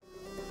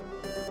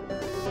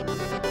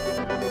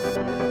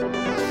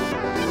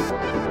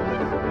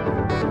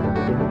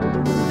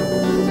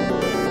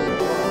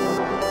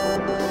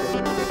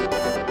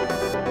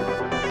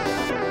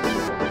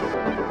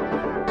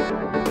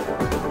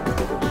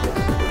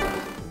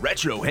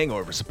Retro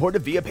Hangover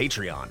supported via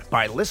Patreon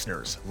by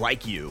listeners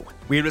like you.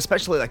 We would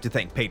especially like to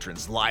thank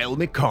patrons Lyle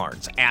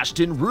McCarnes,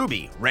 Ashton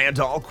Ruby,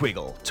 Randall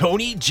Quiggle,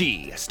 Tony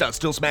G,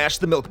 Stutstill Smash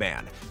the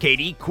Milkman,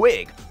 Katie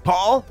Quigg,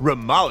 Paul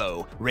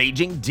Romalo,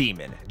 Raging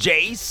Demon,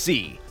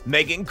 JC,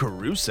 Megan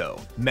Caruso,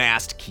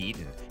 Mast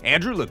Keaton,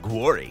 Andrew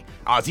LaGuori,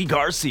 Ozzy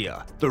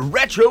Garcia, The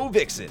Retro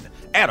Vixen,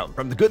 Adam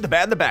from The Good, the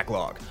Bad, and the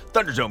Backlog,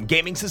 Thunderdome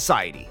Gaming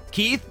Society,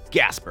 Keith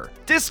Gasper,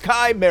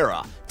 Diskai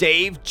Mera,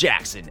 Dave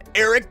Jackson,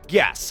 Eric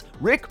Guess,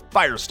 Rick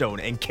Firestone,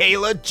 and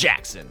Kayla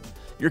Jackson.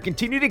 Your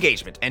continued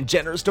engagement and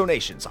generous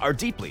donations are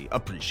deeply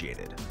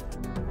appreciated.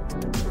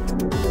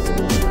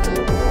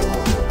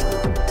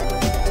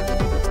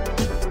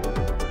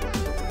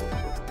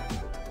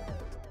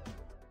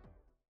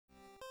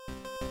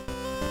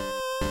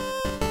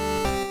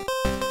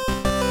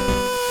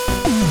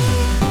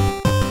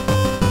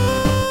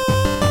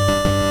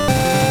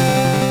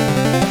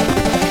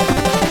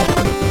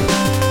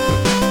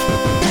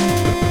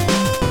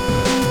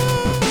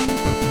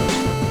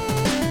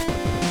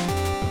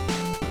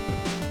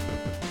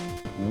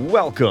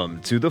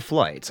 Welcome to The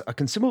Flight, a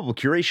consumable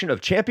curation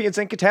of champions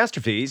and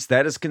catastrophes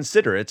that is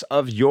considerate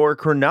of your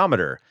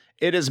chronometer.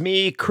 It is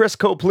me, Chris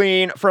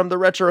Copleen from the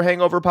Retro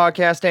Hangover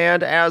podcast,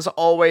 and as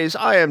always,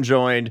 I am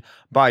joined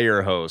by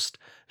your host,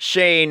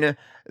 Shane,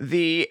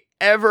 the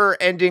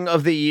ever-ending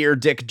of the year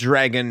Dick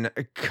Dragon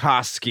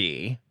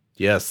Koski.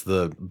 Yes,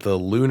 the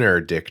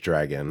lunar Dick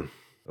Dragon.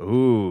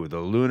 Ooh, the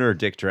lunar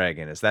Dick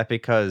Dragon. Is that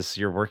because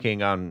you're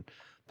working on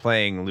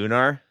playing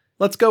Lunar?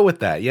 Let's go with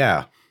that,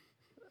 yeah.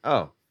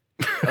 Oh.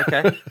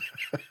 Okay.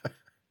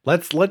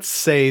 Let's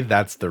say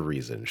that's the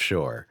reason,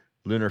 sure.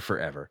 Lunar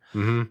forever.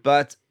 Mm-hmm.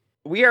 But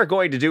we are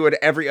going to do what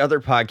every other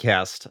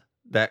podcast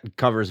that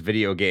covers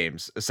video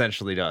games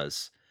essentially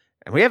does.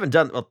 And we haven't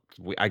done, well,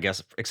 I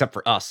guess, except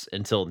for us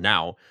until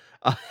now,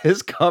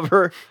 is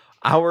cover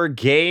our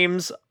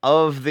games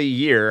of the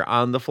year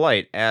on The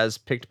Flight as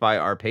picked by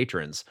our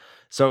patrons.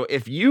 So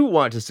if you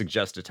want to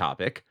suggest a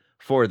topic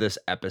for this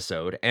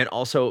episode and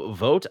also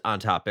vote on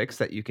topics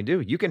that you can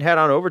do, you can head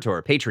on over to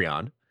our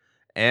Patreon.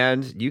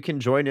 And you can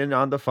join in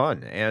on the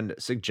fun and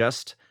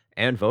suggest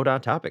and vote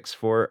on topics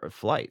for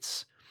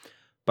flights.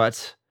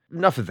 But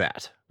enough of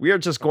that. We are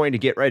just going to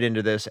get right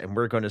into this, and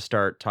we're going to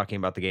start talking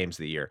about the games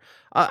of the year.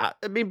 I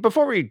mean,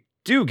 before we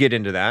do get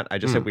into that, I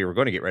just said we were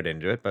going to get right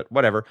into it, but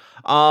whatever.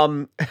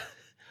 Before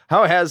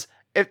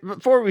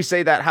we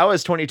say that, how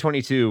has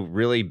 2022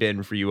 really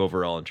been for you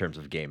overall in terms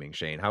of gaming,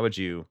 Shane? How would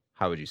you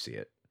see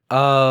it?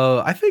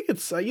 I think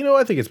it's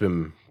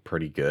been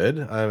pretty good.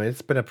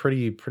 It's been a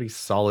pretty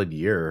solid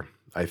year.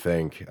 I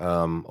think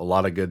a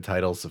lot of good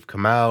titles have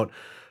come out.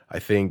 I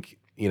think,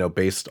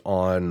 based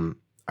on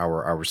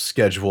our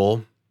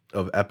schedule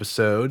of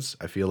episodes,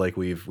 I feel like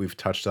we've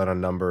touched on a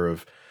number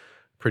of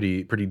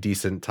pretty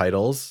decent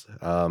titles.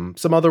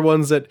 Some other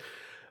ones that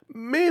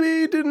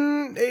maybe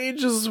didn't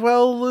age as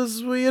well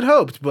as we had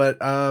hoped,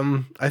 but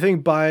I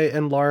think by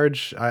and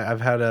large, I've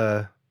had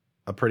a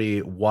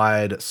pretty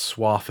wide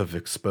swath of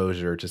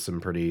exposure to some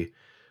pretty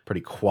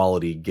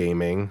quality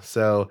gaming.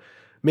 So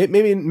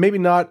maybe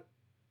not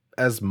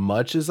as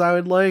much as I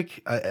would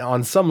like.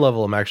 On some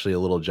level, I'm actually a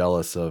little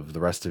jealous of the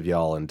rest of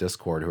y'all in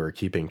Discord who are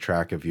keeping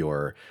track of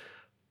your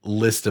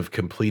list of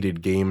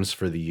completed games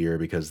for the year,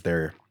 because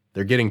they're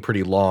getting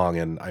pretty long,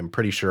 and I'm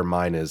pretty sure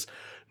mine is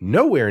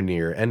nowhere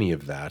near any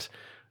of that.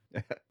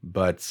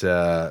 But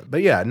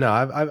yeah, no,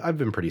 I've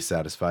been pretty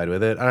satisfied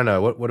with it. I don't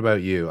know. What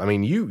about you? I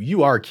mean,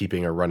 you are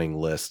keeping a running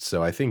list,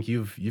 so I think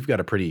you've got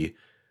a pretty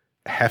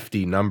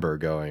hefty number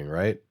going,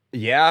 right?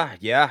 Yeah.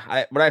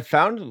 What I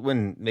found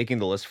when making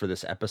the list for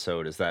this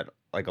episode is that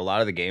like a lot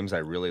of the games I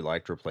really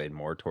liked were played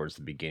more towards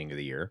the beginning of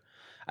the year.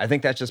 I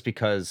think that's just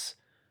because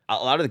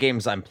a lot of the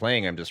games I'm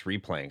playing, I'm just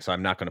replaying, so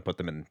I'm not going to put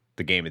them in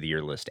the game of the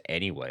year list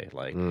anyway.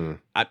 Like,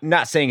 I'm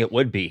not saying it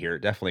would be here,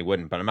 it definitely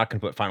wouldn't, but I'm not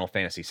going to put Final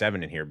Fantasy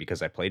VII in here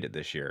because I played it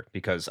this year,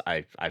 because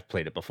I've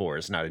played it before.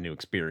 It's not a new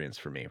experience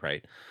for me,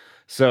 right?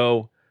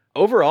 So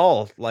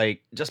overall,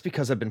 like, just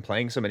because I've been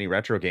playing so many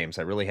retro games,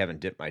 I really haven't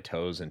dipped my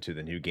toes into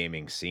the new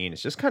gaming scene.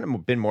 It's just kind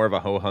of been more of a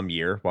ho-hum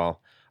year, while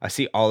I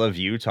see all of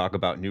you talk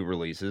about new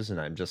releases, and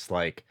I'm just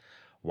like,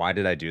 why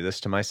did I do this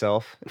to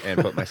myself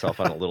and put myself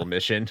on a little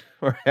mission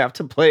where I have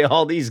to play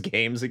all these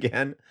games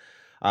again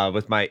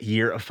with my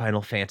year of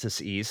Final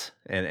Fantasies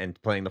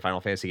and playing the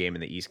Final Fantasy game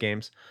and the East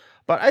games?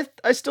 But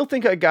I still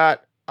think I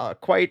got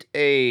quite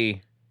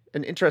an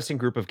interesting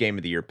group of Game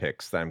of the Year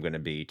picks that I'm going to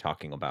be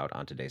talking about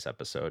on today's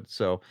episode.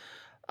 So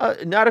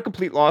not a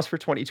complete loss for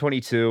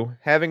 2022.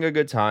 Having a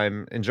good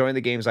time, enjoying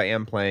the games I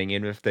am playing,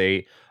 even if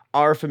they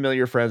are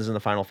familiar friends in the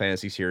Final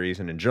Fantasy series,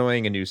 and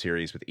enjoying a new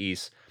series with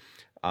East.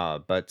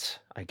 But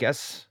I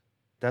guess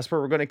that's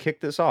where we're going to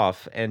kick this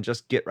off and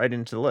just get right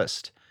into the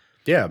list.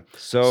 Yeah.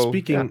 So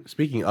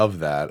speaking of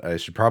that, I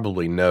should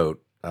probably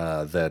note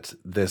that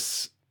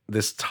this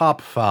top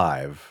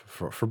 5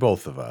 for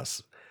both of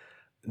us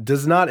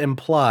does not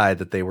imply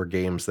that they were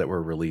games that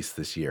were released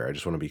this year. I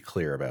just want to be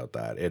clear about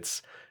that.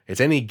 It's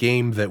any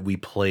game that we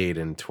played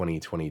in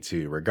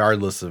 2022,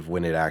 regardless of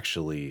when it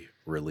actually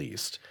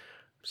released.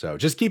 So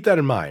just keep that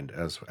in mind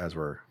as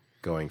we're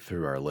going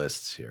through our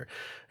lists here.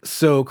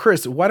 So,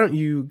 Chris, why don't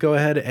you go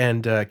ahead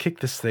and kick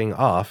this thing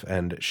off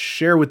and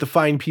share with the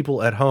fine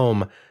people at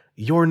home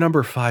your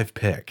number 5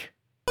 pick?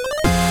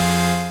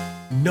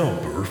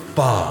 Number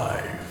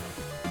 5.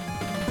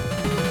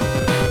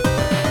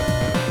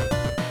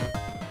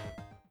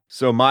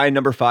 So my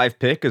number 5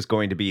 pick is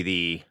going to be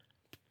the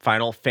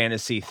Final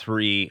Fantasy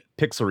III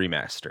Pixel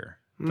Remaster,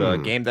 the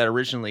game that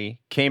originally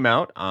came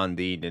out on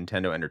the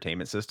Nintendo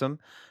Entertainment System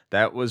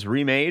that was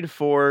remade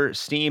for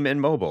Steam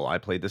and mobile. I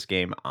played this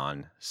game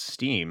on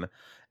Steam.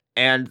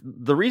 And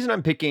the reason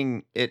I'm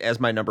picking it as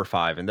my number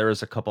 5, and there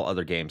was a couple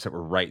other games that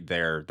were right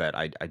there that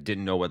I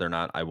didn't know whether or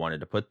not I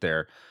wanted to put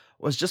there,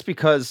 was just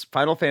because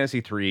Final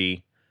Fantasy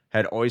III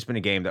had always been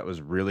a game that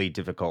was really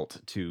difficult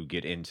to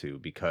get into,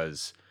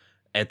 because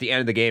at the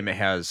end of the game, it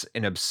has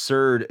an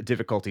absurd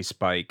difficulty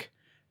spike,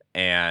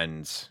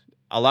 and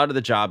a lot of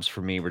the jobs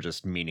for me were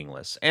just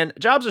meaningless. And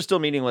jobs are still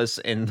meaningless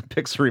in the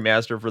Pixel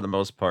Remaster for the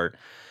most part.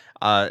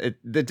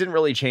 It didn't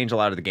really change a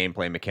lot of the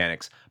gameplay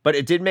mechanics, but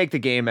it did make the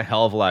game a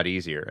hell of a lot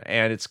easier.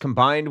 And it's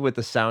combined with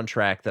the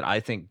soundtrack that I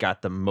think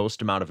got the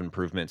most amount of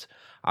improvement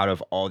out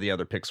of all the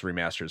other Pixel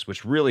Remasters,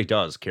 which really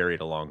does carry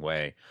it a long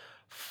way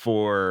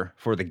for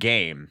the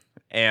game.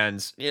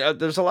 And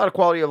there's a lot of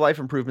quality of life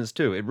improvements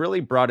too. It really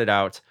brought it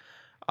out.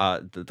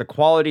 The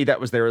quality that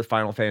was there with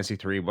Final Fantasy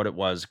III, what it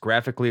was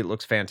graphically, it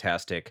looks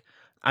fantastic.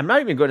 I'm not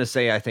even going to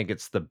say I think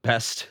it's the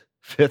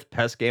fifth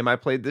best game I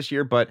played this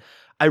year, but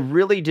I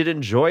really did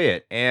enjoy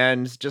it.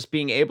 And just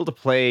being able to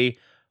play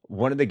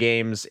one of the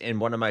games in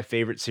one of my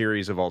favorite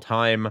series of all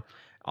time,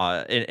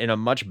 in a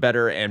much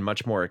better and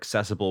much more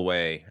accessible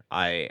way.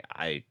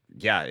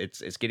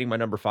 It's getting my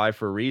number 5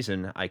 for a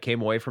reason. I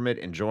came away from it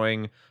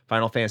enjoying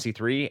Final Fantasy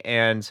III,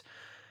 and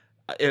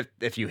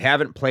if you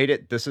haven't played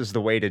it, this is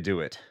the way to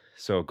do it.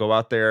 So go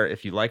out there.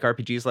 If you like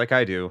RPGs like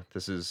I do,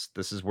 this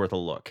is worth a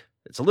look.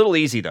 It's a little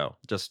easy though,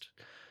 just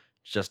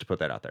to put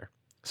that out there.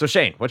 So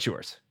Shane, what's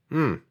yours?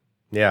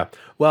 Yeah.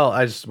 Well,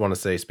 I just want to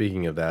say,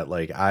 speaking of that,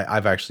 like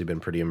I've actually been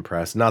pretty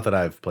impressed. Not that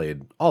I've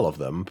played all of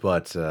them,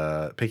 but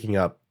picking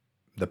up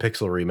the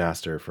Pixel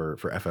Remaster for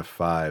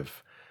FF5,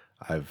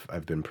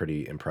 I've been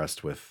pretty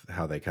impressed with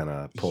how they kind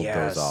of pulled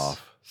those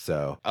off.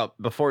 So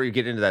before you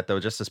get into that though,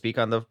 just to speak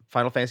on the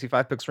Final Fantasy V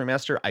Pixel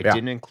Remaster, I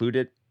didn't include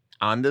it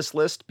on this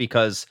list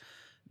because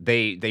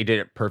they did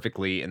it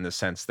perfectly in the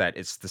sense that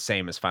it's the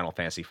same as Final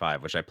Fantasy V,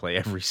 which I play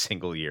every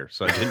single year.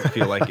 So I didn't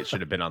feel like it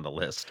should have been on the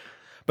list.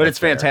 But it's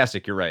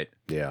fantastic. You're right.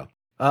 Yeah.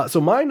 So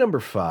my number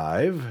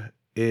 5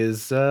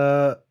 is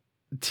TMNT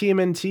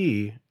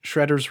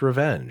Shredder's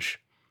Revenge.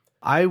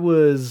 I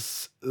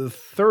was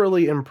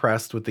thoroughly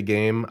impressed with the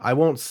game. I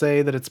won't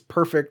say that it's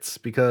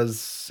perfect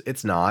because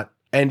it's not.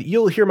 And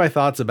you'll hear my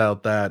thoughts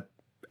about that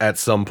at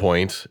some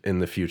point in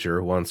the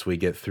future once we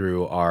get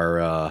through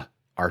our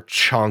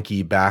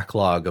chonky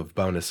backlog of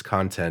bonus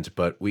content.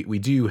 But we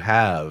do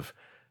have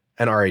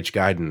an RH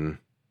Gaiden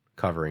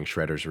covering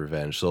Shredder's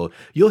Revenge. So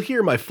you'll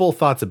hear my full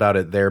thoughts about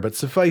it there. But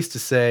suffice to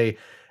say,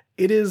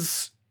 it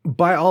is,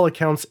 by all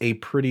accounts, a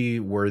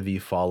pretty worthy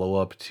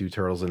follow-up to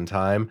Turtles in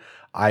Time.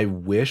 I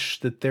wish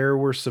that there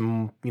were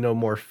some,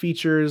 more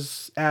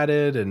features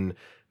added and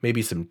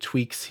maybe some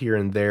tweaks here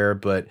and there.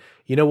 But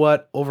you know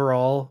what?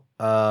 Overall,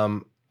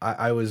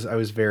 I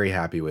was very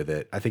happy with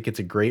it. I think it's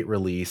a great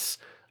release.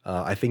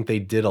 I think they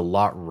did a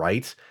lot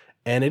right,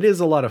 and it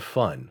is a lot of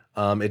fun.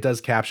 It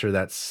does capture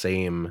that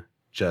same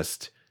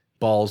just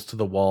balls to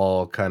the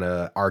wall kind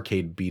of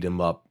arcade beat 'em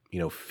up,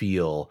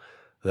 feel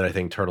that I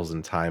think Turtles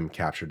in Time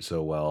captured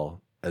so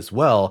well as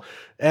well.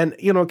 And,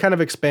 kind of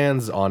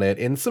expands on it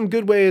in some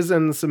good ways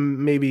and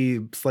some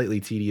maybe slightly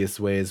tedious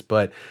ways.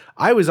 But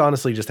I was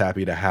honestly just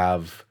happy to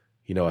have,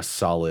 a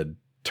solid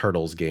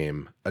Turtles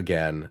game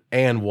again,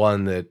 and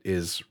one that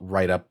is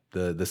right up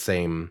the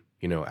same,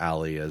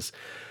 alley as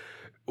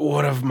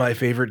one of my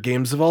favorite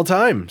games of all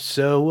time.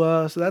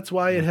 So that's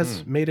why it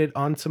has made it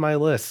onto my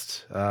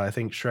list. I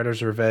think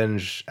Shredder's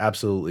Revenge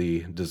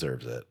absolutely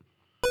deserves it.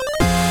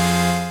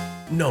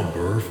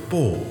 Number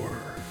 4.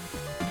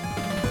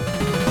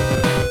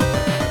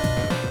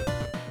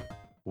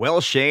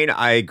 Well, Shane,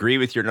 I agree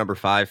with your number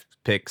 5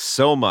 pick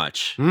so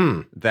much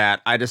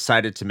that I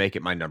decided to make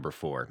it my number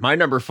 4. My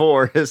number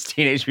 4 is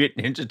Teenage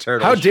Mutant Ninja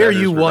Turtles. How dare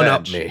you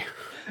one-up me?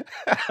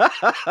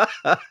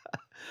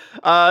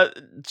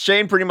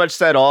 Shane pretty much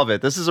said all of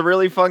it. This is a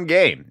really fun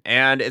game,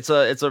 and it's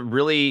a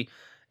really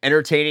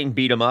entertaining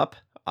beat 'em up.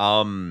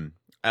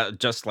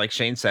 Just like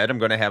Shane said, I'm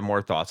going to have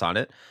more thoughts on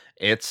it.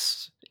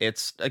 It's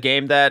a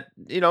game that,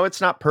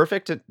 it's not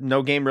perfect.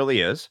 No game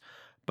really is.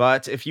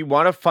 But if you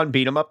want a fun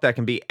beat 'em up that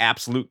can be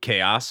absolute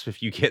chaos,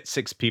 if you get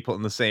 6 people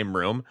in the same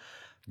room,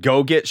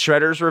 go get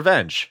Shredder's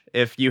Revenge.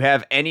 If you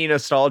have any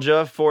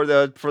nostalgia for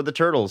the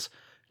Turtles,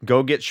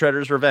 go get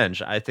Shredder's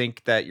Revenge. I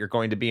think that you're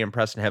going to be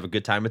impressed and have a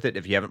good time with it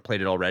if you haven't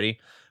played it already,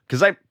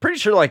 because I'm pretty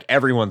sure like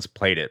everyone's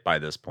played it by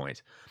this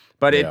point.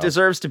 But it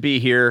deserves to be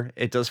here.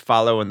 It does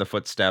follow in the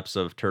footsteps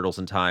of Turtles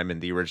in Time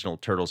and the original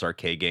Turtles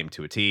arcade game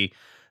to a T.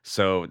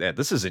 So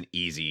this is an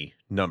easy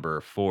number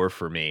 4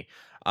 for me.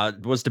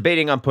 Was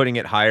debating on putting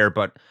it higher,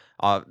 but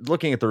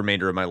looking at the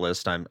remainder of my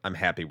list, I'm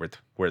happy with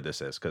where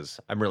this is because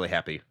I'm really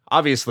happy,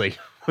 obviously,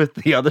 with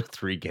the other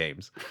 3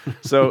 games.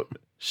 So,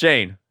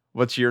 Shane,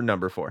 what's your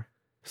number 4?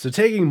 So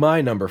taking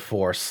my number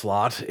 4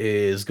 slot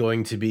is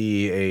going to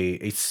be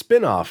a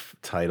spin-off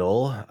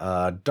title,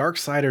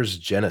 Darksiders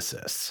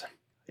Genesis.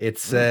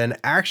 It's an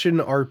action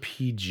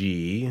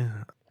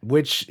RPG,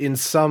 which in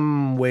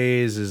some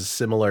ways is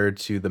similar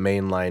to the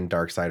mainline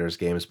Darksiders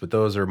games, but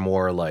those are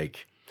more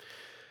like,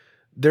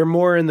 they're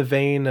more in the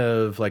vein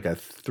of like a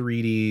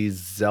 3D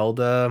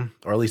Zelda,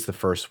 or at least the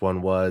first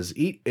one was.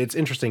 It's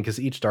interesting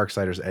because each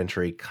Darksiders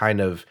entry kind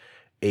of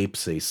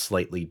apes a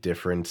slightly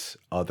different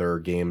other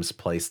game's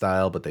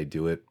playstyle, but they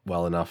do it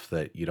well enough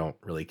that you don't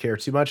really care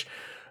too much.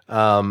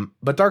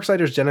 But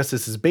Darksiders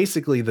Genesis is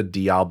basically the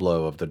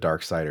Diablo of the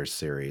Darksiders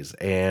series,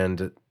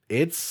 and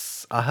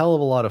it's a hell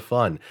of a lot of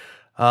fun.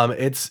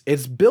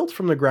 It's built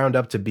from the ground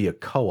up to be a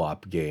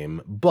co-op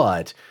game,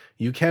 but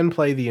you can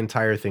play the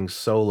entire thing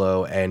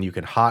solo, and you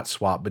can hot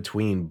swap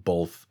between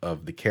both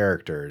of the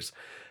characters.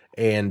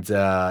 And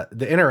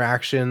the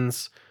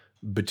interactions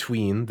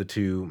between the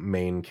 2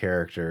 main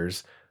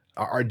characters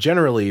are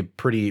generally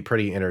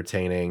pretty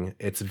entertaining.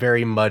 It's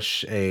very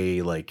much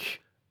a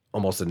like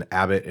almost an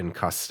Abbott and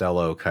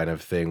Costello kind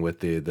of thing with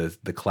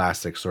the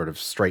classic sort of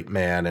straight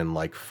man and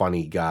like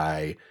funny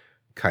guy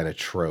kind of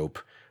trope.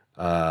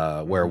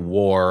 Where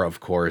War,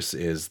 of course,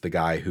 is the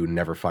guy who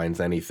never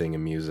finds anything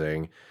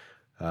amusing.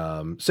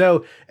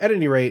 So at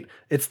any rate,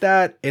 it's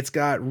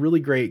got really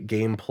great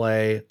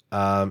gameplay.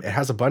 It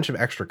has a bunch of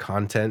extra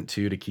content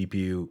too to keep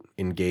you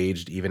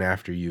engaged even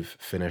after you've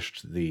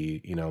finished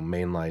the,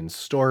 mainline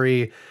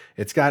story.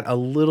 It's got a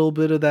little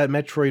bit of that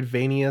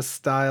Metroidvania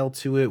style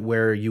to it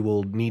where you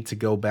will need to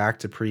go back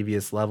to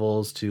previous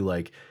levels to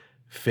like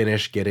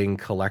finish getting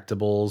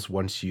collectibles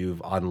once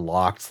you've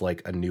unlocked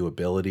like a new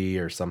ability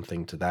or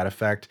something to that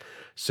effect.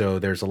 So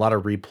there's a lot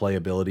of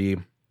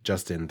replayability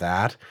just in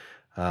that.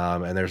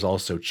 And there's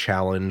also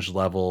challenge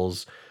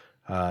levels.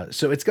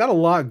 So it's got a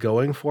lot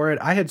going for it.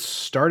 I had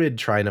started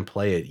trying to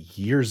play it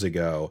years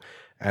ago,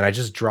 and I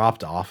just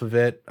dropped off of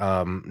it.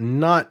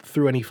 Not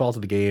through any fault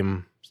of the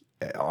game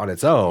on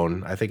its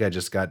own. I think I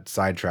just got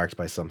sidetracked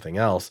by something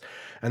else.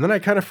 And then I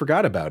kind of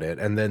forgot about it.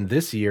 And then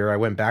this year I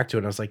went back to it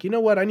and I was like, you know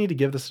what? I need to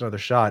give this another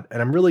shot.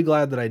 And I'm really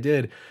glad that I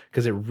did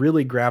because it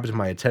really grabbed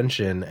my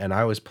attention. And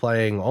I was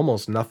playing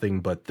almost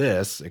nothing but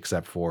this,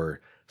 except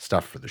for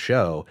stuff for the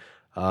show,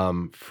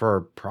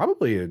 for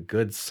probably a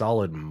good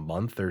solid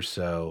month or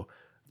so.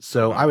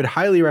 So I would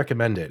highly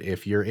recommend it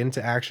if you're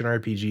into action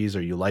RPGs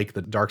or you like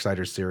the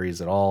Darksiders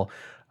series at all,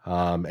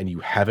 and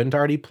you haven't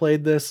already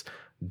played this.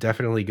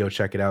 Definitely go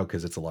check it out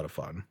because it's a lot of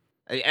fun.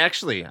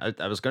 Actually,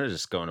 I was going to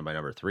just go into my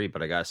number 3,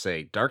 but I got to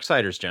say,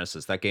 Darksiders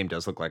Genesis, that game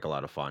does look like a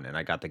lot of fun. And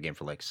I got the game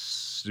for like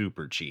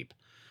super cheap.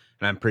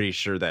 And I'm pretty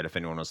sure that if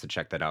anyone wants to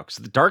check that out,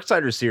 because the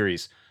Darksiders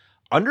series,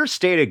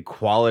 understated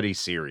quality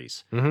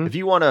series. Mhm. If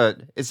you want to,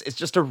 it's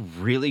just a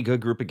really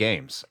good group of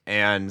games.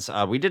 And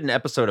we did an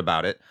episode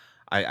about it.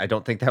 I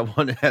don't think that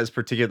one has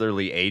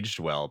particularly aged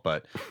well,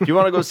 but if you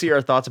want to go see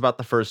our thoughts about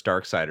the first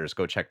Darksiders,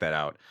 go check that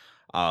out.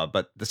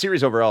 But the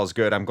series overall is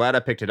good. I'm glad I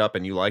picked it up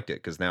and you liked it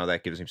because now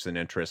that gives me some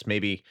interest,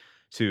 maybe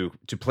to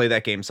play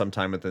that game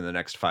sometime within the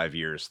next 5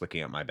 years.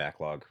 Looking at my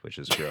backlog, which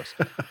is gross,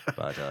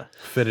 but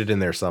Fit it in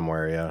there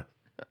somewhere, yeah.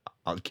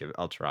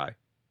 I'll try.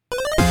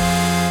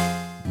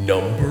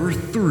 Number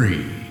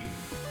 3.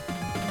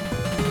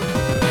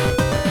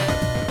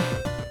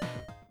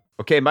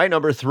 Okay, my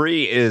number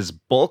 3 is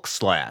Bulk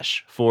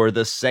Slash for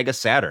the Sega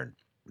Saturn.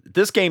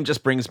 This game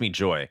just brings me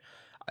joy.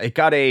 It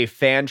got a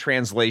full fan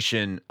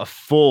translation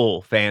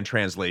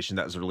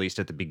that was released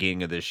at the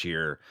beginning of this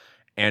year,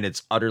 and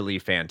it's utterly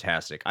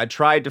fantastic. I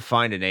tried to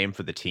find a name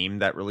for the team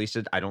that released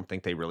it. I don't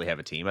think they really have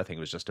a team. I think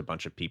it was just a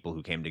bunch of people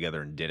who came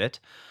together and did it.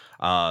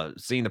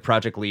 Seeing the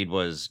project lead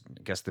I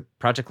guess the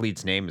project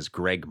lead's name is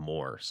Greg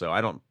Moore. So I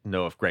don't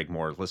know if Greg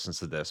Moore listens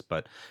to this,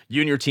 but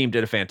you and your team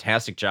did a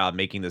fantastic job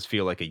making this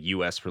feel like a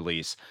US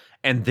release.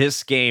 And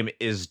this game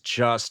is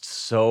just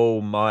so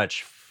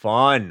much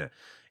fun.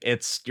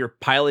 You're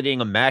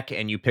piloting a mech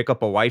and you pick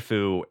up a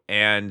waifu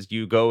and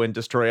you go and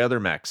destroy other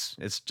mechs.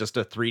 It's just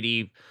a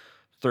 3D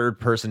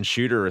third-person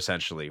shooter,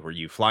 essentially, where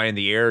you fly in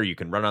the air, you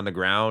can run on the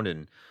ground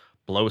and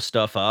blow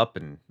stuff up,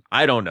 and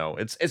I don't know.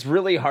 It's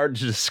really hard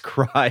to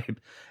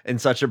describe in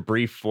such a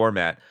brief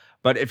format.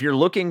 But if you're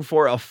looking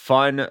for a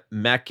fun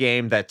mech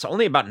game that's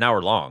only about an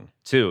hour long,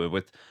 too,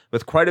 with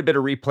quite a bit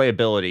of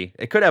replayability,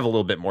 it could have a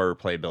little bit more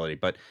replayability,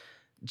 but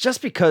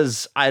just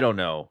because, I don't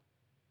know,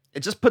 it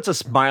just puts a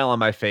smile on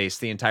my face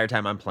the entire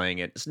time I'm playing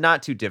it. It's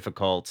not too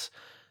difficult.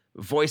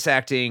 Voice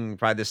acting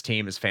by this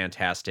team is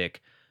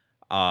fantastic.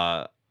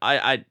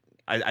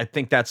 I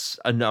think that's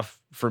enough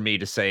for me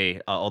to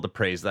say all the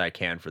praise that I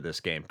can for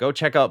this game. Go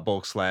check out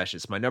Bulk Slash.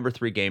 It's my number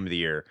 3 game of the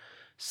year.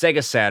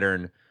 Sega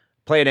Saturn.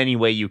 Play it any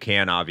way you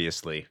can,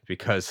 obviously,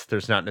 because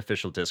there's not an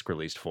official disc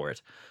released for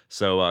it.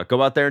 So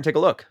go out there and take a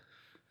look.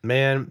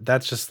 Man,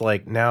 that's just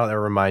like, now that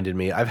reminded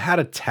me. I've had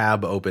a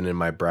tab open in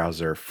my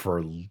browser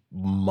for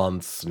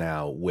months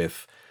now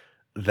with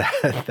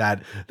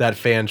that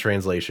fan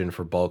translation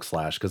for Bulk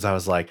Slash, because I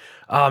was like,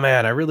 oh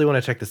man, I really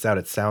want to check this out.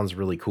 It sounds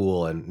really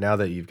cool. And now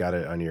that you've got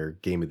it on your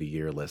Game of the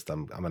Year list,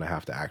 I'm gonna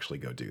have to actually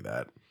go do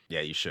that.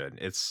 Yeah, you should.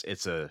 It's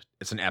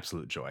an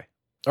absolute joy.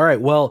 All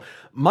right. Well,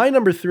 my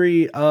number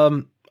 3,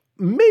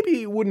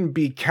 maybe wouldn't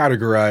be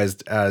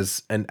categorized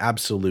as an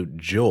absolute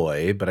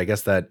joy, but I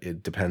guess that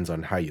it depends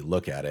on how you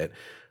look at it,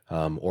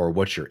 or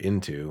what you're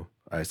into,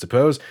 I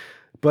suppose.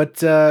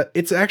 But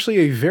it's actually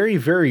a very,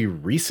 very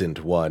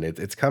recent one.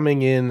 It's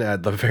coming in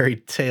at the very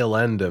tail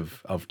end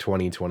of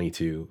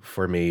 2022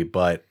 for me,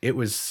 but it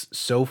was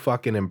so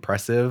fucking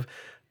impressive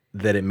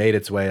that it made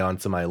its way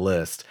onto my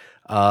list.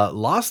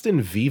 Lost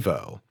in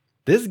Vivo.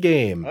 This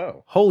game,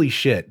 Oh. holy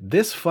shit,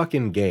 this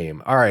fucking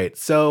game. All right,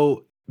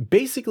 so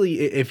basically,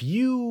 if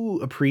you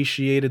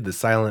appreciated the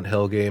Silent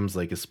Hill games,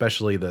 like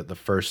especially the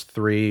first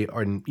 3,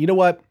 or you know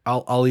what,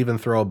 I'll even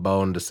throw a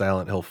bone to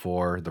Silent Hill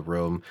 4, The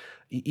Room,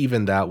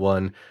 even that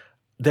one,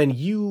 then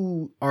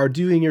you are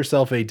doing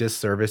yourself a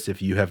disservice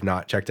if you have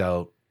not checked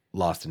out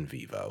Lost in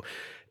Vivo.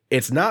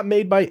 It's not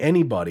made by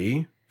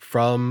anybody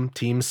from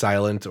Team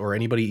Silent or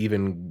anybody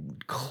even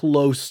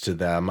close to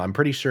them. I'm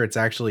pretty sure it's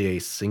actually a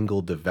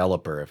single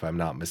developer, if I'm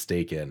not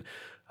mistaken,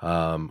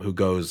 who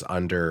goes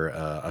under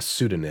a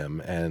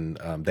pseudonym, and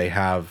they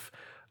have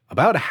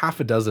about a half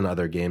a dozen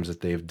other games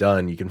that they've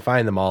done. You can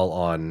find them all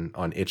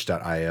on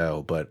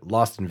itch.io, but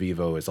Lost in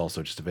Vivo is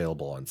also just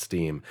available on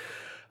Steam.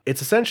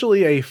 It's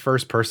essentially a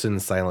first-person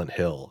Silent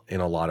Hill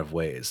in a lot of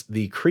ways.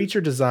 The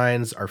creature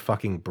designs are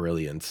fucking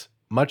brilliant,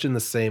 much in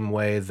the same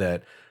way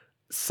that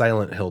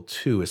Silent Hill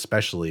 2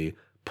 especially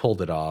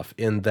pulled it off,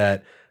 in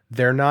that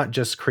they're not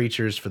just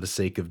creatures for the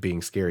sake of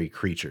being scary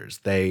creatures.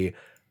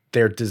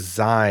 Their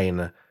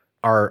design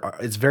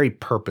it's very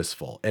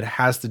purposeful. It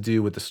has to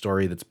do with the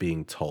story that's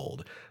being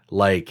told.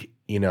 Like,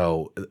 you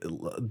know,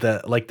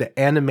 the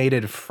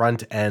animated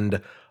front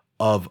end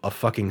of a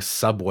fucking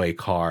subway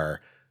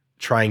car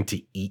trying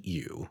to eat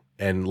you,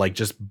 and like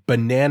just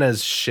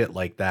bananas shit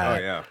like that.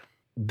 Oh yeah.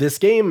 This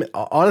game,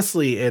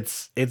 honestly,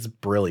 it's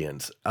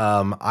brilliant.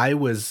 I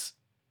was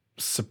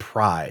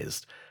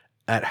surprised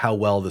at how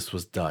well this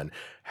was done.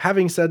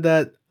 Having said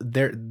that,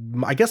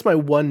 I guess my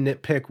one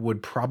nitpick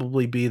would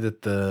probably be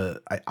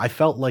that I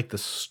felt like the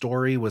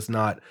story was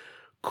not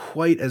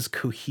quite as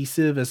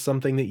cohesive as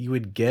something that you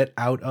would get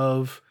out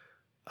of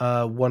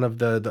one of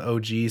the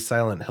OG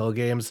Silent Hill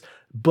games.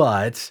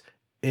 But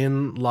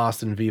in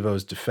Lost in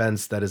Vivo's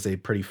defense, that is a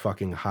pretty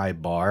fucking high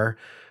bar.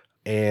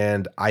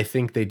 And I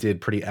think they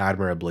did pretty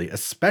admirably,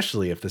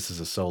 especially if this is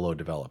a solo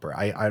developer.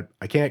 I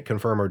can't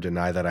confirm or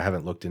deny that. I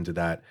haven't looked into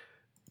that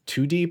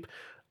too deep.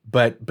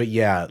 But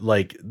yeah,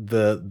 like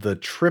the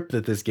trip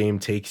that this game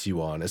takes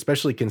you on,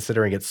 especially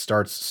considering it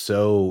starts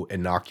so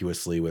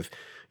innocuously with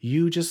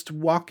you just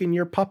walking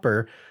your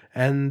pupper,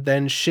 and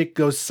then shit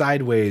goes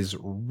sideways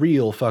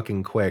real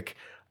fucking quick.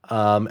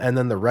 And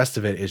then the rest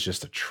of it is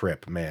just a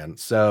trip, man.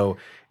 So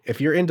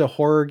if you're into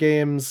horror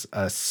games,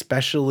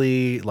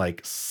 especially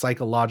like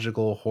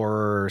psychological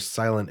horror,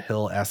 Silent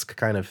Hill-esque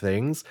kind of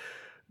things,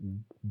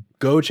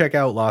 go check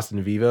out Lost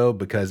in Vivo,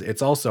 because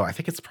it's also, I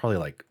think it's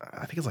like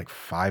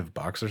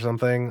 $5 or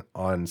something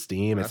on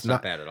Steam. That's it's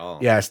not bad at all.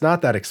 Yeah, it's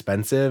not that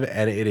expensive,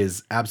 and it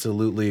is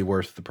absolutely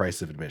worth the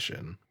price of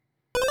admission.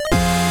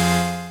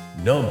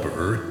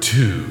 Number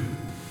 2.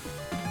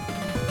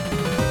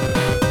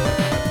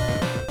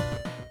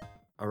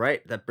 All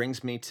right, that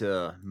brings me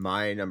to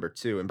my number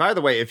 2. And by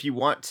the way, if you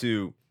want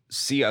to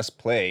see us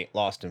play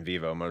Lost in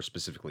Vivo, more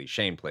specifically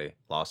Shane play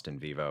Lost in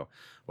Vivo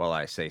while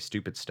I say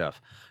stupid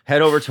stuff,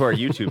 head over to our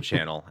YouTube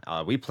channel.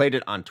 We played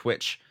it on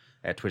Twitch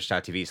at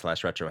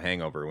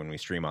twitch.tv/retrohangover when we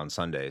stream on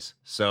Sundays.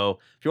 So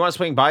if you want to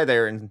swing by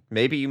there, and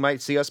maybe you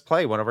might see us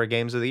play one of our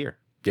games of the year.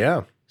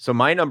 Yeah. So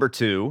my number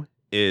 2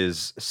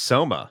 is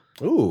Soma.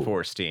 Ooh,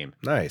 for Steam.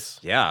 Nice.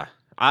 Yeah.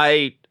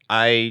 I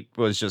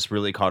was just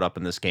really caught up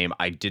in this game.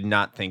 I did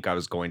not think I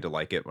was going to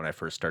like it when I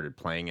first started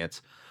playing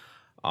it.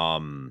 I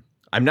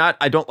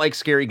don't like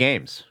scary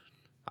games.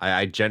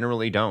 I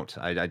generally don't.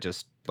 I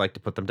just like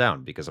to put them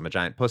down because I'm a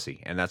giant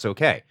pussy, and that's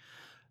okay.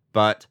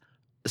 But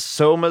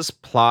Soma's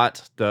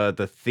plot,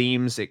 the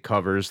themes it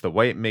covers, the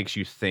way it makes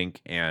you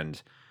think,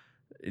 and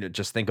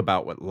just think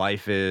about what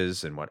life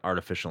is and what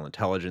artificial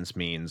intelligence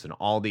means and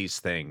all these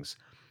things.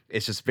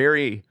 It's just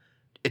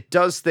it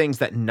does things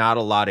that not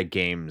a lot of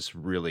games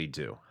really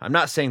do. I'm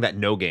not saying that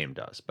no game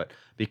does, but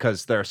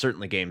because there are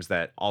certainly games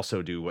that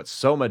also do what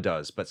Soma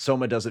does, but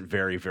Soma does it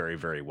very, very,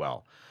 very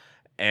well.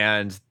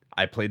 And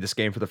I played this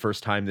game for the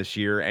first time this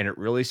year, and it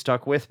really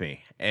stuck with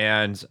me.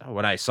 And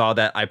when I saw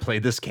that I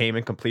played this game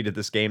and completed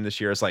this game this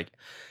year, I was like,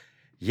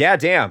 yeah,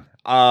 damn.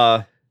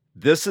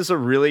 This is a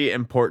really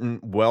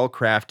important,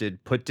 well-crafted,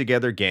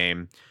 put-together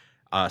game.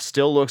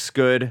 Still looks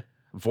good.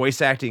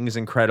 Voice acting is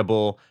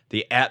incredible.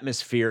 The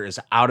atmosphere is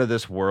out of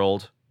this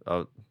world.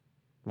 Well,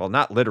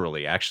 not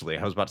literally, actually.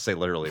 I was about to say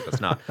literally, but it's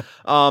not.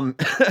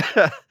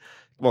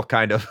 Well,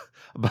 kind of.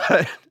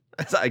 But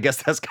I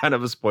guess that's kind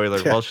of a spoiler.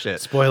 Yeah, well,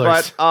 shit.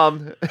 spoilers.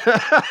 But,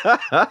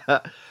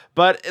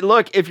 But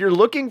look, if you're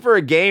looking for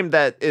a game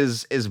that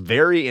is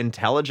very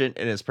intelligent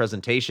in its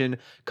presentation,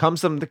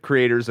 comes from the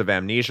creators of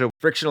Amnesia.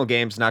 Frictional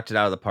Games knocked it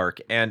out of the park,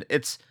 and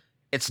it's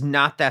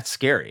not that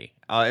scary.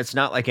 It's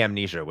not like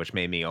Amnesia, which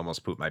made me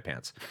almost poop my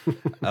pants.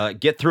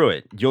 Get through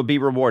it; you'll be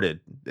rewarded.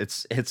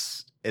 It's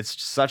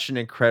such an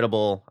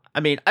incredible.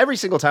 I mean, every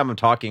single time I'm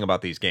talking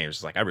about these games,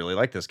 it's like I really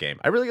like this game.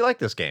 I really like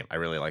this game. I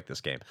really like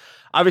this game.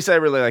 Obviously, I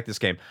really like this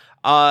game.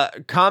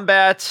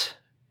 Combat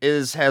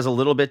has a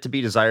little bit to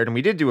be desired, and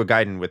we did do a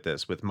guidance with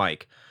this with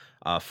Mike,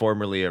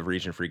 formerly of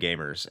Region Free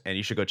Gamers, and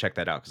you should go check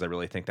that out because I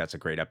really think that's a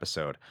great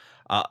episode.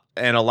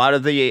 And a lot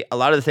of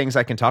the things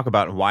I can talk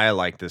about and why I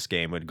like this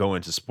game would go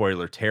into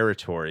spoiler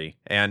territory,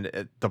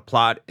 and the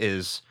plot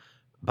is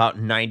about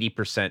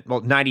 90%,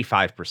 well,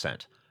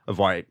 95% of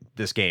why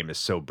this game is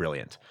so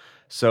brilliant.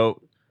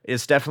 So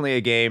it's definitely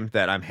a game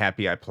that I'm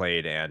happy I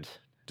played, and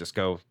just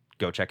go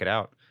check it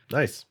out.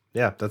 Nice.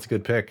 Yeah, that's a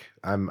good pick.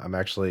 I'm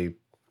actually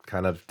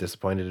kind of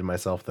disappointed in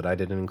myself that I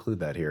didn't include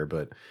that here,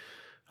 but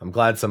I'm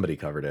glad somebody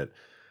covered it.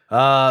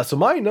 So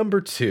my number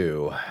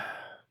 2,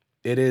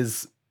 it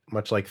is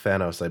much like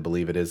Thanos, I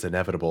believe it is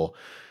inevitable.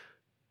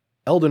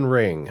 Elden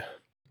Ring,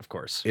 Of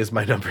course, is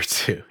my number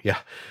 2. Yeah.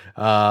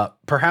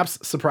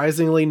 Perhaps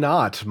surprisingly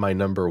not my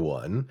number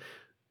 1.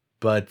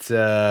 But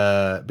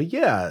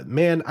yeah,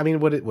 man, I mean,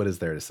 what is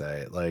there to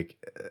say? Like,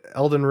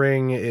 Elden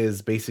Ring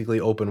is basically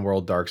open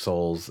world Dark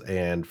Souls,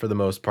 and for the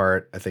most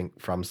part, I think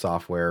From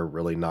Software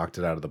really knocked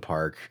it out of the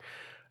park.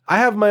 I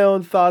have my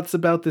own thoughts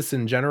about this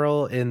in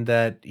general, in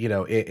that,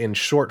 in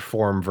short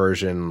form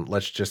version,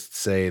 let's just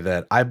say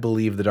that I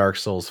believe the Dark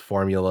Souls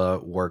formula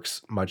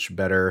works much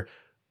better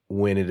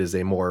when it is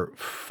a more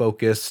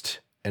focused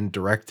and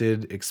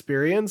directed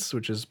experience,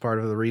 which is part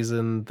of the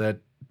reason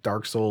that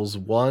Dark Souls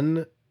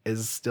 1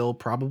 is still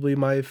probably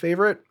my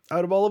favorite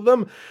out of all of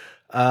them.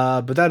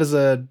 But that is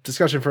a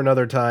discussion for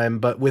another time.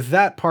 But with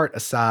that part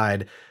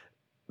aside,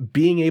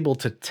 being able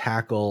to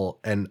tackle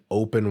an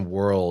open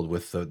world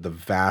with the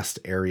vast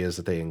areas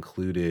that they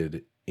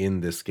included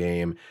in this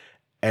game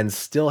and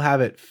still have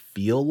it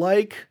feel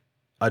like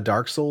a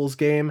Dark Souls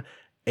game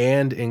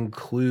and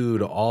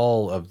include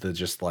all of the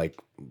just like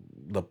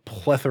the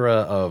plethora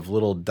of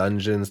little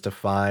dungeons to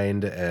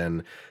find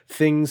and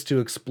things to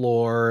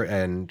explore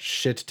and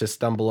shit to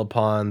stumble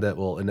upon that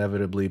will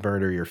inevitably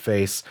murder your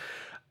face.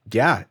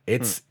 Yeah,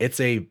 it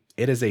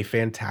is a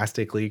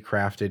fantastically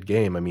crafted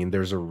game. I mean,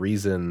 there's a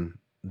reason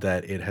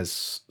that it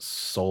has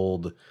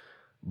sold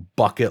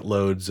bucket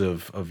loads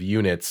of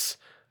units.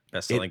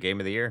 best-selling game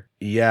of the year.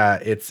 Yeah,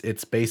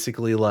 it's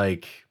basically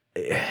like,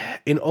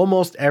 in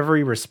almost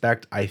every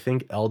respect, I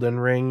think Elden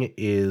Ring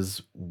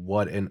is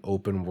what an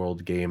open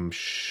world game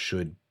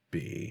should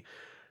be.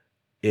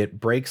 It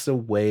breaks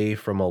away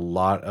from a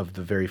lot of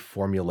the very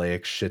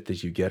formulaic shit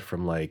that you get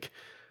from, like,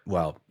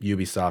 well,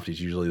 Ubisoft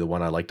is usually the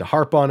one I like to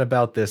harp on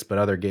about this, but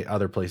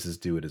other places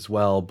do it as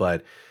well.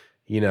 But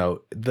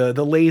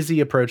the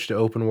lazy approach to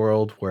open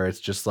world, where it's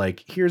just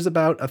like, here's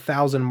about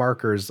 1,000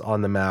 markers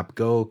on the map,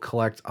 go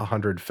collect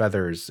 100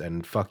 feathers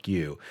and fuck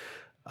you.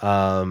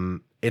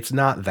 It's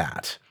not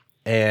that.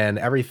 And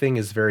everything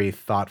is very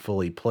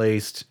thoughtfully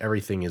placed.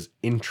 Everything is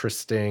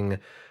interesting.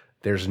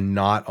 There's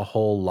not a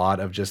whole lot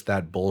of just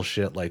that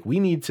bullshit, like, we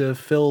need to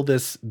fill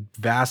this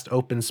vast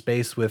open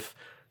space with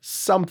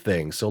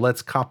something, so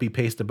let's copy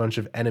paste a bunch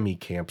of enemy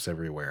camps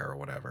everywhere or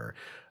whatever.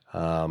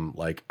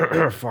 Like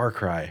Far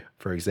Cry,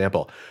 for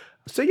example.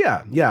 So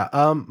yeah.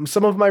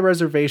 Some of my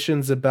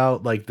reservations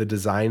about, like, the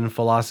design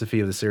philosophy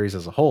of the series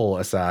as a whole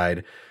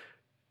aside,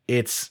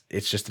 it's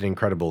just an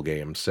incredible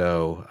game.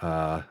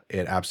 So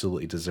it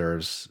absolutely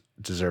deserves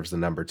the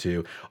number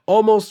 2.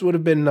 Almost would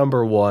have been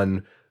number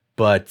 1,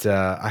 but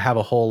I have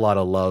a whole lot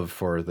of love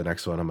for the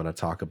next one I'm going to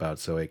talk about,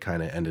 so it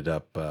kind of ended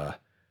up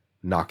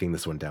knocking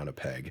this one down a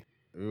peg.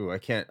 Ooh, I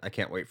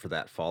can't wait for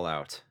that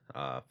fallout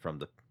from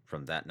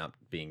that not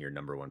being your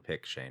number 1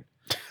 pick, Shane.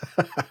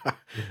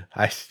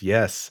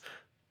 Yes,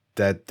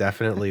 that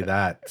definitely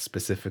that,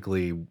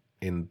 specifically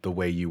in the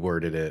way you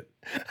worded it.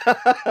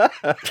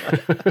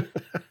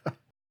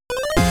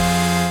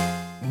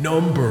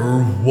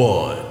 Number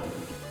 1.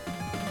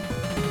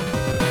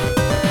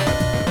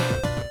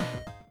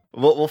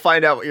 We'll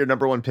find out what your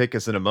number 1 pick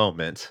is in a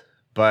moment,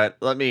 but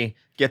let me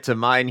get to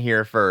mine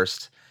here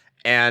first.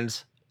 And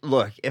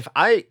look, if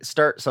I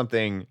start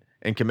something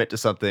and commit to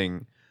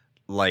something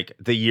like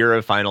the Year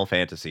of Final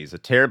Fantasies, a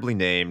terribly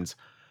named,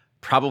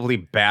 probably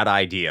bad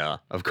idea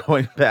of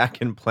going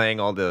back and playing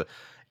all the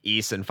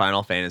Ys and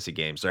Final Fantasy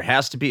games, there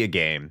has to be a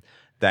game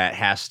that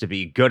has to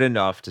be good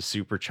enough to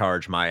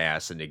supercharge my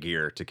ass into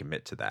gear to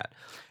commit to that.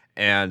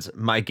 And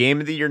my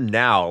game of the year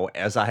now,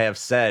 as I have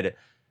said,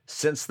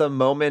 since the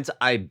moment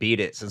I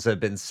beat it, since I've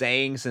been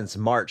saying since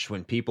March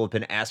when people have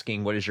been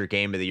asking, what is your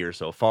game of the year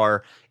so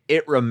far?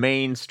 It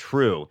remains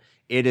true.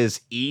 It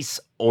is Ys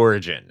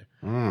Origin,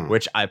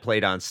 which I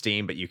played on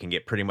Steam, but you can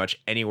get pretty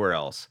much anywhere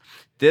else.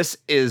 This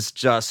is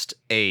just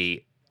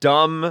a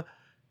dumb, well,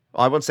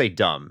 I wouldn't say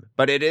dumb,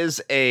 but it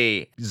is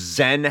a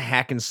Zen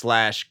hack and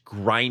slash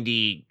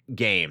grindy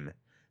game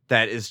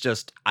that is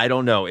just, I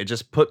don't know. It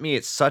just put me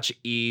at such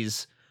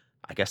ease.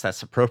 I guess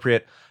that's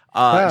appropriate.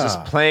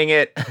 Just playing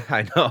it.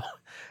 I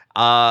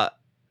know.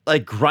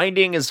 Like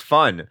grinding is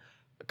fun.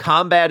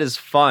 Combat is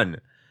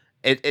fun.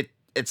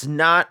 It's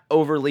not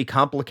overly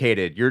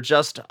complicated. You're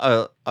just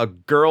a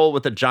girl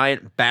with a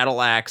giant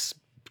battle axe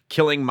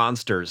killing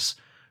monsters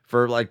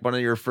for like one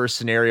of your first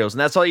scenarios.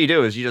 And that's all you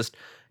do is you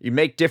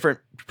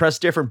press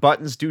different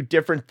buttons, do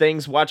different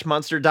things, watch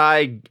monster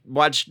die,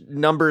 watch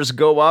numbers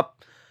go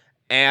up,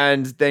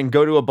 and then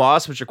go to a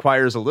boss, which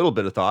requires a little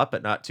bit of thought,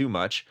 but not too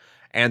much.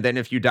 And then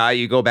if you die,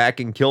 you go back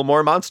and kill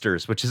more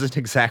monsters, which isn't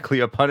exactly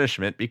a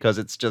punishment because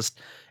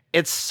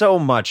it's so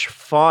much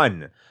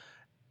fun.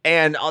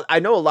 And I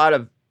know a lot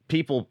of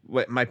people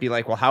might be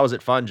like, well, how is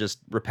it fun? Just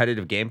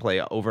repetitive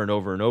gameplay over and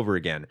over and over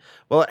again.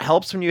 Well, it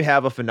helps when you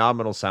have a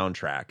phenomenal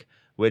soundtrack,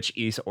 which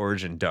Ys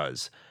Origin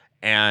does.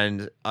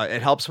 And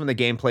it helps when the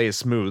gameplay is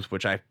smooth,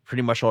 which I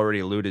pretty much already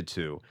alluded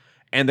to.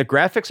 And the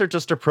graphics are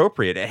just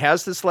appropriate. It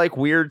has this like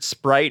weird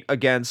sprite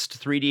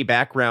against 3D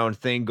background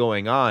thing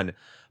going on.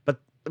 But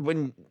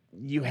when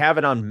you have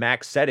it on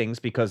max settings,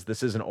 because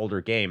this is an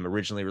older game,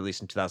 originally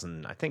released in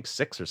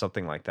 2006 or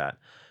something like that,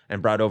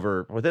 and brought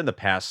over within the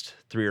past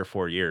 3 or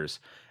 4 years,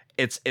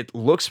 it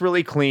looks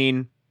really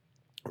clean,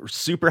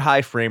 super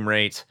high frame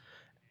rate,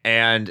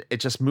 and it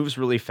just moves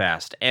really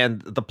fast.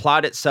 And the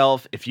plot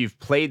itself, if you've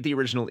played the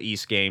original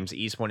Ys games,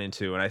 Ys 1 and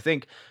 2, and I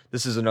think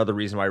this is another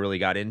reason why I really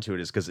got into it,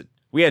 is because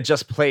we had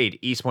just played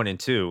Ys 1 and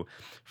 2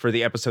 for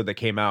the episode that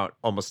came out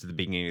almost at the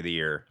beginning of the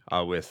year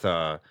with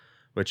Joe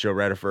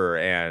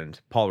Redifer and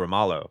Paul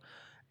Romalo.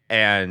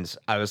 And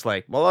I was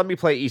like, well, let me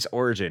play Ys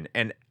Origin.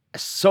 And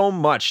so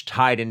much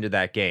tied into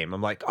that game.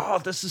 I'm like, oh,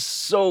 this is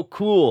so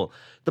cool.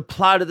 The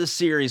plot of the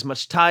series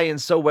must tie in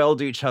so well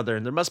to each other,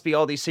 and there must be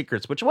all these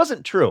secrets, which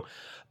wasn't true.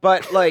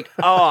 But like,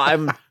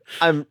 oh,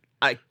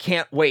 I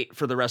can't wait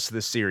for the rest of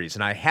this series.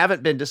 And I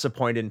haven't been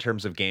disappointed in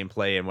terms of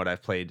gameplay and what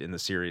I've played in the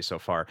series so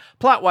far.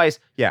 Plot-wise,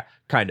 yeah,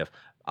 kind of.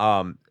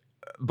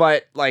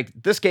 But like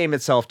this game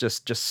itself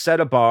just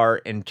set a bar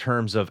in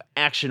terms of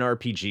action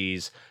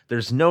RPGs.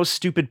 There's no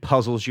stupid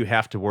puzzles you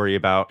have to worry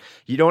about.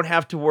 You don't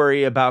have to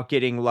worry about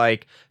getting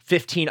like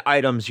 15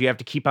 items you have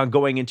to keep on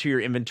going into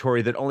your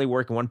inventory that only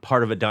work in one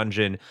part of a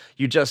dungeon.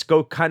 You just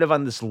go kind of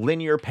on this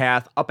linear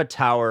path up a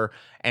tower,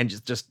 and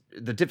just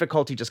the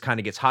difficulty just kind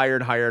of gets higher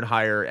and higher and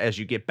higher as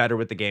you get better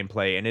with the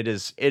gameplay. And it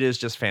is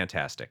just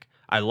fantastic.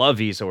 I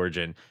love Ys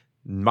Origin.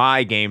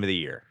 My game of the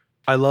year.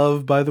 I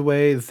love, by the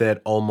way,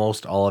 that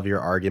almost all of your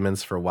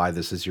arguments for why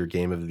this is your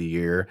game of the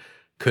year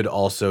could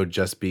also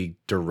just be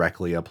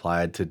directly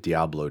applied to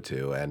Diablo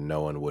 2, and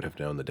no one would have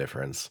known the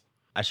difference.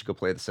 I should go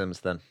play The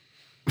Sims then.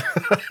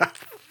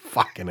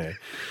 Fucking A.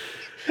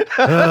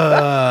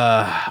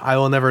 I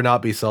will never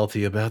not be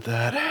salty about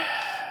that.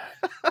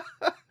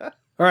 All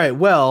right,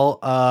 well,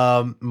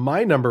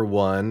 my number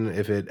one,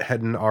 if it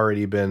hadn't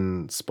already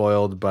been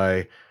spoiled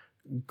by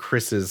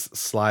Chris's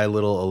sly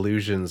little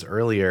allusions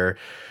earlier,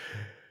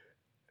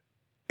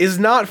 is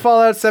not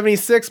Fallout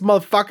 76,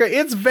 motherfucker.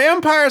 It's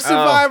Vampire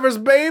Survivors,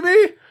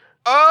 baby.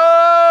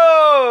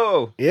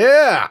 Oh!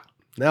 Yeah.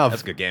 Now,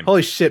 that's a good game.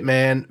 Holy shit,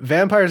 man.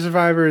 Vampire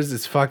Survivors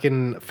is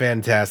fucking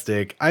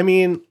fantastic. I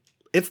mean,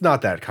 it's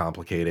not that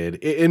complicated.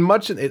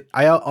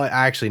 I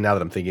actually, now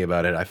that I'm thinking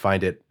about it, I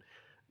find it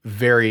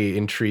very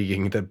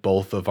intriguing that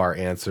both of our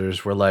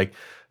answers were like,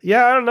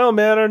 yeah, I don't know,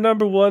 man. Our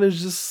number one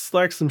is just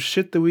like some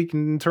shit that we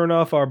can turn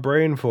off our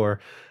brain for.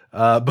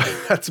 But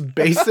that's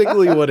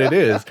basically what it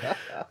is.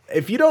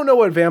 If you don't know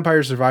what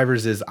Vampire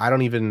Survivors is, I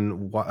don't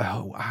even.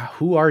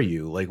 Who are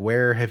you? Like,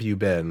 where have you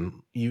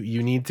been?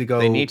 You need to go.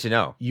 They need to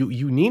know.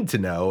 You need to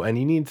know, and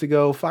you need to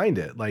go find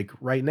it. Like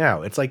right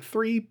now, it's like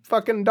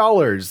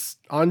 $3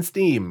 on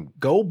Steam.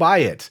 Go buy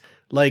it.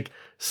 Like,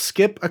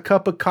 skip a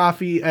cup of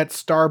coffee at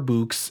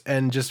Starbucks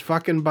and just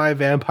fucking buy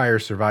Vampire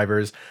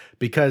Survivors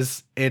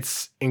because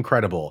it's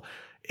incredible.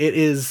 It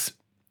is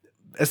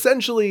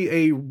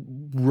essentially a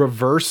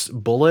reverse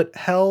bullet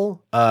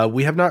hell.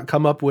 We have not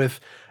come up with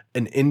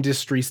an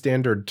industry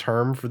standard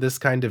term for this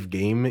kind of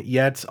game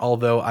yet,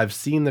 although I've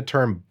seen the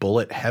term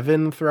bullet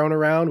heaven thrown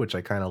around, which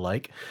I kind of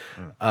like.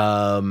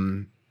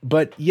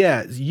 But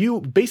yeah, you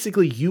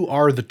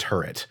are the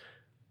turret.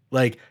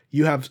 Like,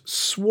 you have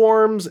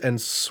swarms and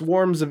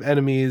swarms of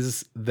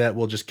enemies that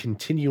will just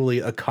continually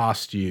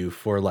accost you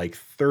for like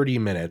 30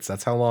 minutes.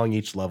 That's how long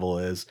each level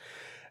is.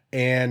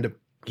 And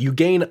you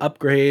gain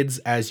upgrades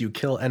as you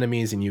kill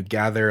enemies, and you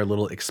gather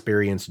little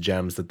experience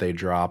gems that they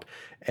drop.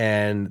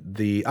 And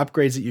the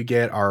upgrades that you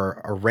get are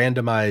a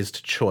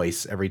randomized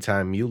choice every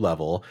time you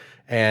level.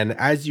 And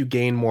as you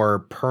gain more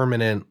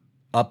permanent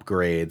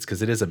upgrades,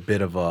 because it is a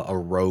bit of a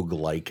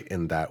roguelike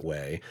in that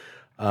way,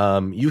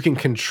 you can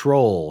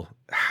control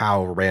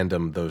how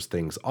random those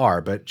things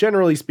are. But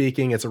generally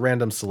speaking, it's a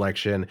random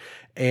selection,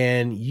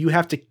 and you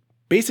have to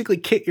basically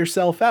kit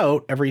yourself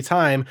out every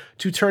time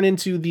to turn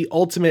into the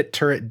ultimate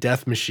turret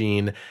death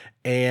machine.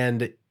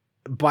 And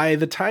by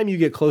the time you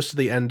get close to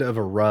the end of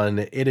a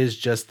run, it is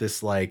just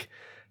this like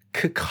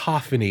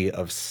cacophony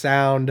of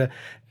sound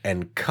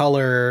and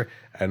color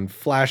and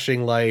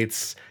flashing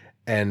lights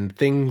and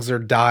things are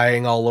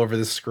dying all over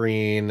the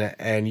screen,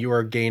 and you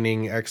are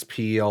gaining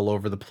XP all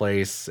over the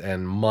place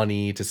and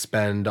money to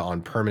spend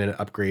on permanent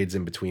upgrades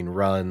in between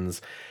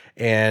runs.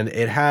 And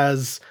it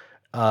has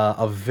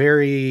a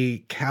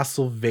very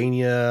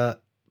Castlevania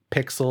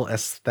pixel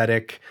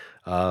aesthetic,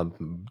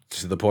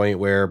 to the point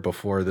where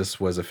before this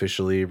was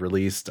officially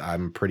released,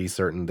 I'm pretty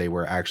certain they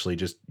were actually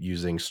just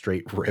using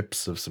straight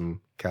rips of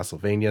some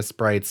Castlevania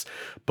sprites.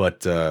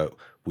 But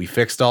we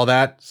fixed all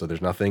that, so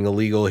there's nothing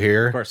illegal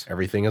here. Of course.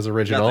 Everything is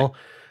original.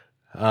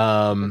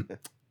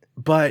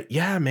 But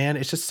yeah, man,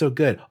 it's just so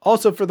good.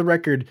 Also, for the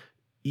record,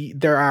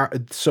 there are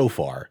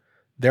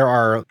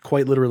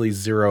quite literally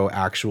 0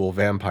 actual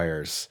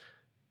vampires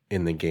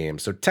in the game.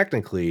 So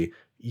technically,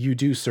 you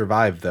do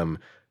survive them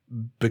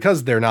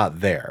because they're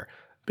not there.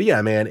 But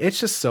yeah, man, it's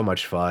just so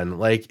much fun.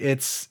 Like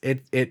it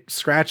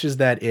scratches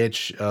that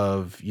itch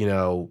of,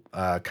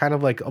 kind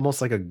of like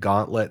almost like a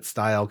Gauntlet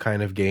style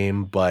kind of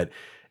game, but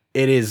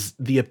it is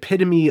the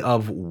epitome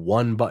of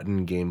one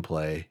button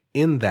gameplay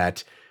in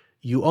that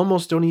you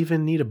almost don't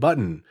even need a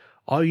button.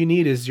 All you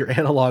need is your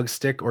analog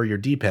stick or your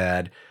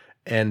D-pad,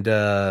 and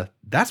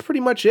that's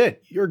pretty much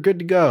it. You're good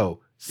to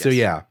go. So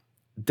yeah,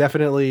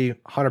 definitely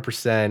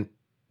 100%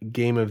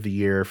 game of the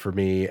year for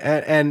me.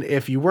 And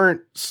if you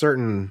weren't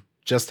certain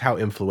just how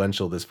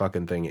influential this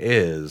fucking thing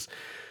is,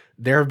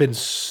 there have been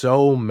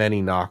so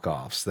many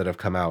knockoffs that have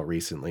come out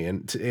recently.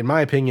 And in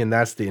my opinion,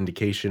 that's the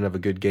indication of a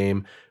good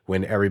game.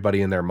 When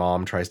everybody and their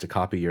mom tries to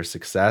copy your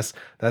success,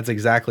 that's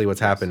exactly what's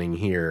happening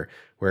here.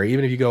 Where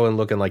even if you go and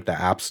look in like the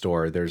App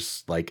Store,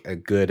 there's like a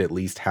good at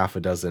least half a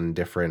dozen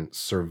different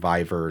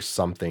Survivor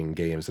something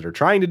games that are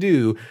trying to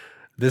do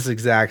this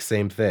exact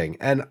same thing.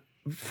 And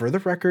for the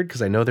record,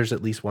 because I know there's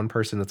at least one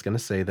person that's going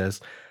to say this,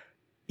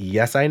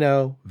 yes, I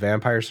know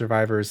Vampire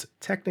Survivors,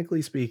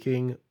 technically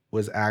speaking,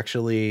 was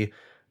actually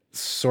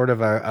sort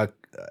of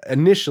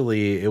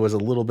initially it was a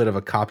little bit of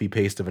a copy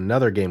paste of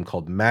another game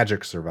called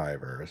Magic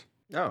Survivors.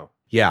 Oh,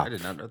 yeah. I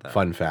did not know that.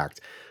 Fun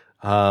fact.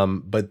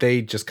 But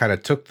they just kind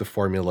of took the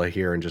formula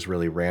here and just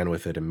really ran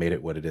with it and made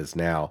it what it is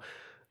now.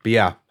 But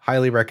yeah,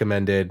 highly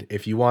recommended.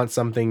 If you want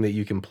something that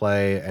you can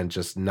play and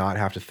just not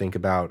have to think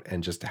about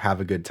and just have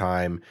a good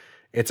time.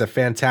 It's a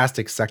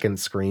fantastic second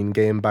screen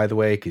game, by the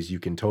way, because you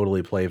can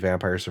totally play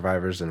Vampire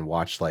Survivors and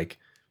watch like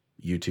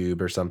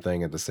YouTube or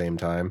something at the same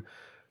time.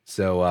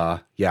 So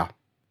yeah,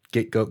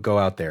 go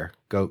out there,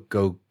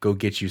 go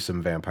get you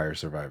some Vampire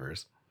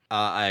Survivors.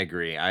 I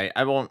agree.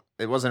 I won't.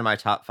 It wasn't in my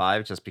top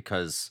 5 just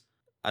because.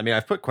 I mean,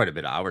 I've put quite a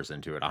bit of hours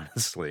into it,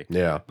 honestly.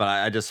 Yeah.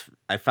 But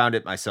I found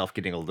it myself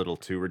getting a little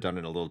too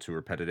redundant, a little too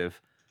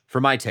repetitive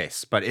for my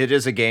taste. But it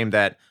is a game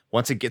that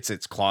once it gets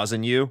its claws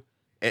in you,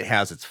 it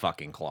has its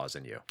fucking claws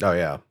in you. Oh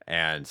yeah.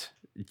 And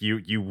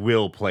you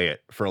will play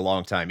it for a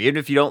long time. Even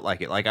if you don't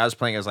like it. Like I was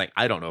playing, I was like,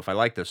 I don't know if I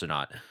like this or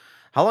not.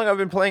 How long have I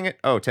been playing it?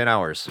 Oh, 10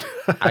 hours.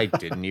 I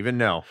didn't even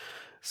know.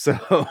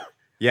 So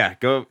yeah,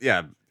 go.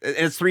 Yeah.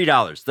 It's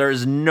 $3. There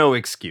is no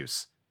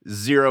excuse.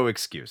 Zero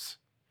excuse.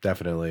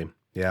 Definitely.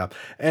 Yeah.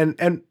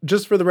 And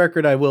just for the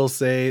record, I will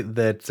say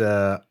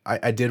that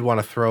I did want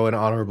to throw an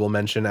honorable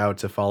mention out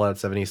to Fallout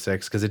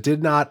 76 because it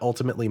did not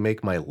ultimately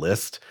make my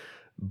list,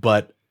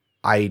 but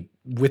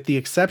with the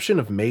exception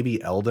of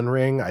maybe Elden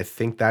Ring, I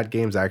think that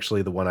game's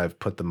actually the one I've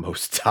put the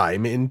most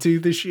time into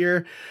this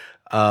year.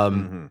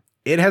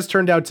 It has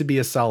turned out to be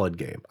a solid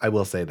game. I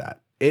will say that.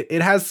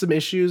 It has some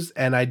issues,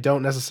 and I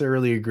don't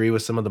necessarily agree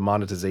with some of the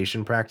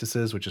monetization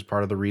practices, which is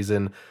part of the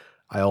reason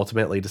I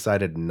ultimately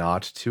decided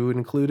not to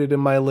include it in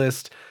my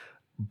list.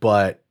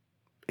 But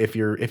if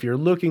you're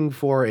looking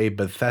for a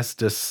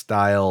Bethesda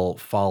style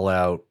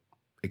Fallout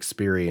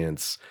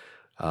experience,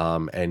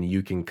 and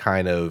you can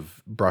kind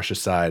of brush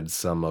aside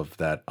some of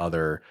that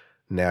other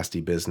nasty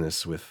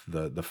business with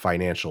the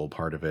financial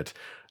part of it,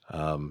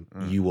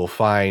 you will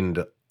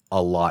find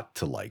a lot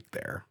to like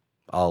there.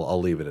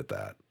 I'll leave it at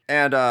that.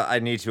 And I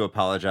need to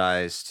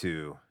apologize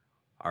to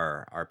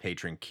our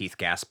patron Keith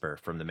Gasper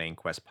from the Main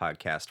Quest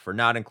podcast for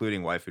not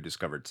including Waifu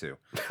Discovered 2.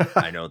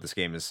 I know this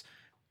game is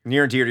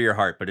near and dear to your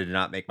heart, but it did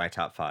not make my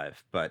top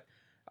 5. But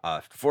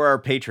for our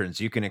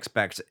patrons, you can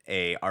expect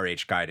a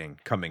RH guiding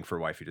coming for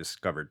Waifu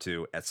Discovered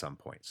 2 at some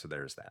point. So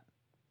there's that.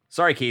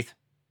 Sorry, Keith.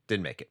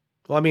 Didn't make it.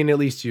 Well, I mean, at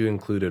least you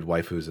included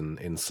waifus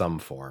in some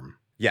form.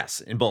 Yes,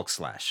 in bulk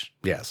slash.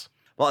 Yes.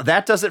 Well,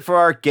 that does it for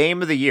our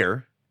game of the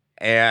year.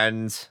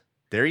 And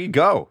there you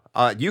go.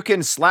 You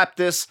can slap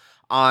this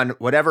on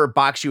whatever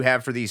box you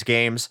have for these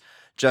games.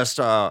 Just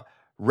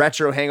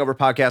Retro Hangover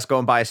Podcast, go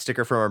and buy a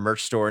sticker from our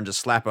merch store and just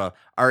slap a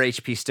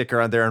RHP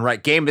sticker on there and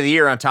write Game of the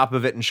Year on top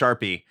of it in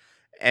Sharpie.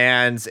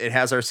 And it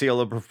has our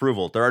seal of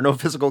approval. There are no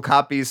physical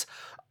copies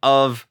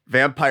of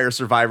Vampire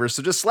Survivors,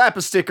 so just slap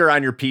a sticker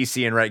on your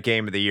PC and write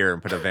Game of the Year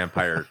and put a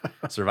Vampire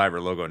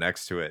Survivor logo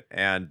next to it.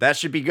 And that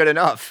should be good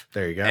enough.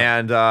 There you go.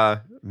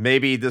 And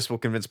maybe this will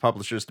convince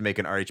publishers to make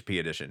an RHP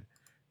edition.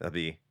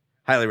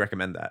 Highly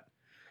recommend that.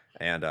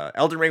 And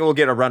Elden Ring will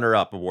get a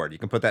runner-up award. You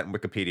can put that in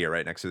Wikipedia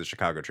right next to the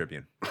Chicago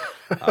Tribune.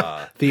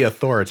 The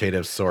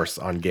authoritative source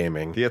on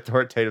gaming. The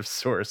authoritative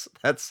source.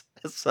 That's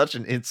such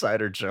an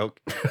insider joke.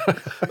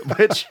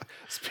 Which,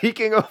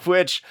 speaking of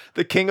which,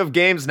 The King of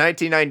Games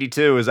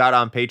 1992 is out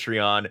on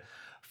Patreon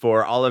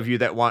for all of you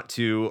that want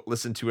to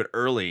listen to it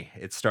early.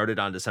 It started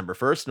on December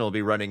 1st and it'll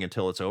be running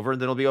until it's over,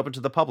 and then it'll be open to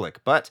the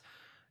public. But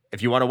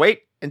if you want to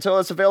wait until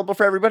it's available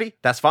for everybody,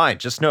 that's fine.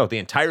 Just know the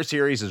entire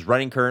series is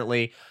running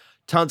currently.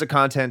 Tons of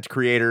content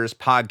creators,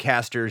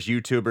 podcasters,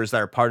 YouTubers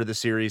that are part of the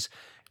series.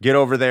 Get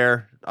over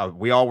there.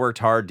 We all worked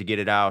hard to get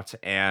it out,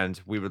 and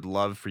we would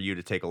love for you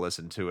to take a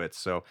listen to it.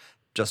 So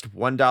just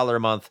 $1 a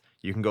month,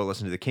 you can go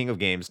listen to The King of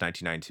Games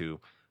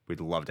 1992.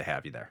 We'd love to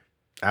have you there.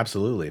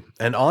 Absolutely.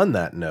 And on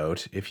that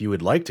note, if you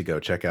would like to go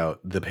check out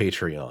the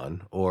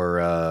Patreon or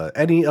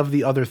any of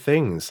the other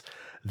things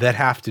that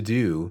have to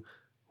do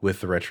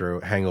with the Retro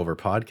Hangover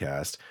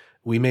podcast,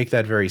 we make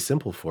that very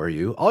simple for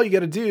you. All you got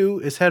to do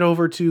is head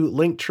over to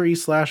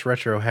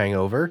Linktree/Retro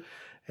Hangover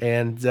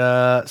and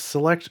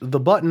select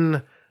the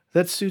button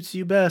that suits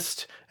you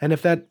best. And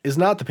if that is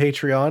not the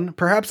Patreon,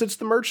 perhaps it's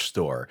the merch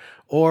store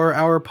or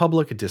our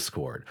public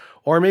Discord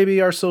or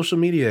maybe our social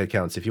media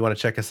accounts if you want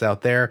to check us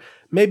out there.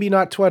 Maybe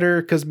not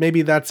Twitter, because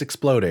maybe that's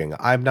exploding.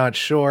 I'm not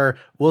sure.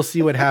 We'll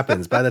see what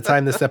happens. By the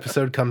time this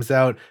episode comes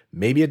out,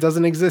 maybe it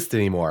doesn't exist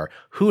anymore.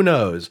 Who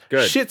knows?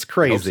 Good. Shit's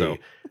crazy. Hope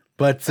so.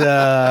 But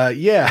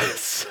yeah,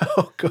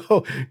 so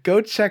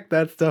go check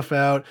that stuff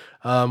out.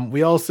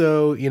 We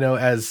also,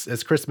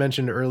 as Chris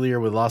mentioned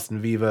earlier with Lost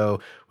in Vivo,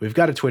 we've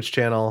got a Twitch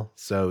channel,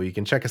 so you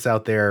can check us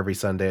out there every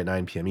Sunday at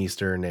 9 p.m.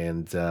 Eastern.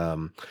 And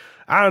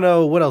I don't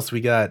know what else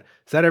we got.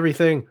 Is that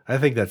everything? I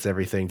think that's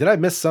everything. Did I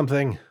miss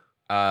something?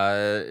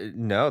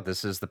 No,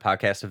 this is the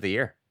podcast of the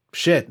year.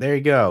 Shit, there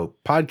you go.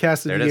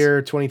 Podcast There of it the is.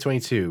 year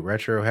 2022,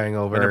 Retro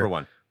Hangover. My number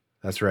one.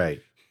 That's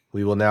right.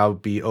 We will now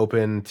be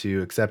open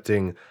to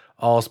accepting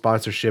all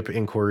sponsorship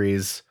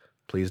inquiries.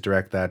 Please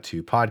direct that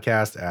to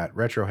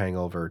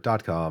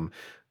podcast@retrohangover.com.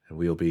 And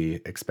we'll be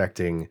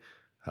expecting,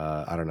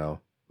 I don't know,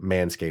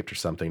 Manscaped or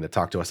something to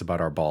talk to us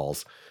about our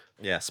balls.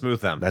 Yeah, smooth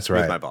them. That's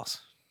Smooth right. my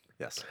balls.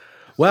 Yes.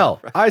 Well,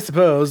 I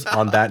suppose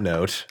on that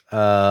note,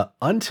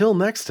 until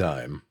next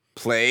time,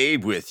 Play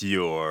with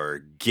your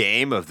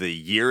Game of the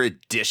Year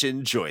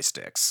edition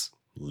joysticks.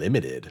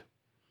 limited.